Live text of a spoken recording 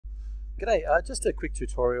G'day, just a quick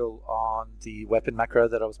tutorial on the weapon macro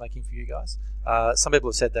that I was making for you guys. Some people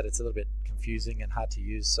have said that it's a little bit confusing and hard to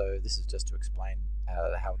use, so this is just to explain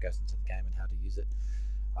how it goes into the game and how to use it.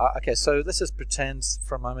 Okay, so let's just pretend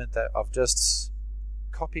for a moment that I've just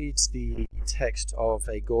copied the text of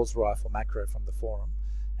a Gauss rifle macro from the forum,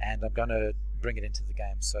 and I'm going to bring it into the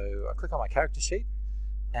game. So I click on my character sheet,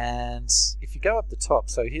 and if you go up the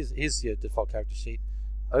top, so here's your default character sheet,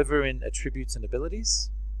 over in attributes and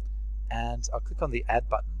abilities, and I'll click on the add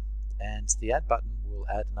button, and the add button will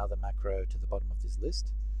add another macro to the bottom of this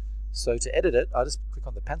list. So to edit it, I'll just click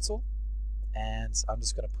on the pencil, and I'm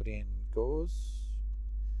just going to put in Gauss,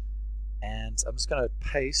 and I'm just going to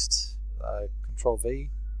paste Control V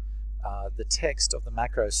the text of the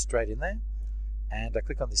macro straight in there, and I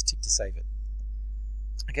click on this tick to save it.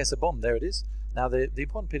 Okay, so boom, there it is. Now the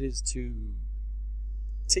important bit is to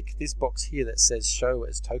tick this box here that says show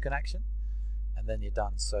as token action, and then you're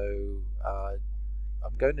done. So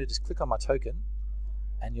I'm going to just click on my token,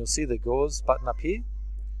 and you'll see the Gauss button up here.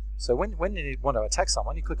 So when you want to attack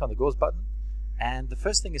someone, you click on the Gauss button, and the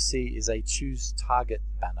first thing you see is a choose target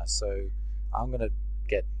banner. So I'm going to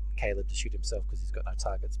get Caleb to shoot himself because he's got no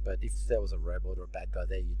targets, but if there was a robot or a bad guy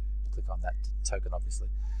there, you'd click on that token, obviously.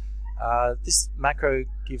 This macro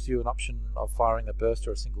gives you an option of firing a burst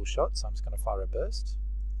or a single shot, so I'm just going to fire a burst.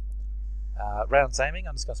 Rounds aiming,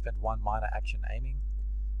 I'm just going to spend one minor action aiming,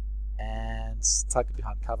 and target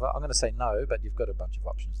behind cover, I'm going to say no, but you've got a bunch of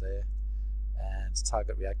options there. And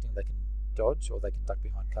target reacting, they can dodge or they can duck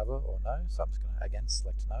behind cover or no, so I'm just going to again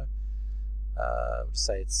select no. We'll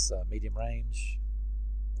say it's medium range.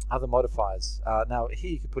 Other modifiers, now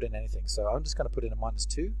here you can put in anything, so I'm just going to put in a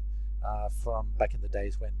 -2 from back in the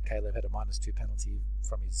days when Caleb had a -2 penalty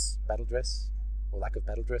from his battle dress or lack of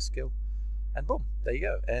battle dress skill. And boom, there you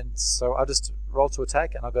go. And so I'll just roll to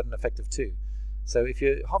attack, and I've got an effect of 2. So if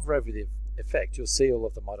you hover over the effect, you'll see all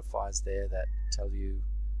of the modifiers there that tell you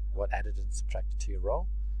what added and subtracted to your roll.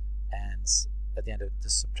 And at the end, it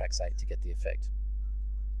just subtracts 8 to get the effect.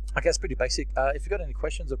 Okay, it's pretty basic. If you've got any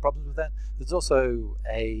questions or problems with that, there's also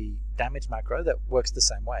a damage macro that works the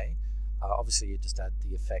same way. Obviously, you just add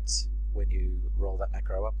the effect when you roll that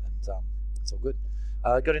macro up, and it's all good.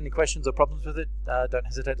 Got any questions or problems with it, don't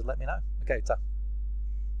hesitate to let me know. Okay, ta.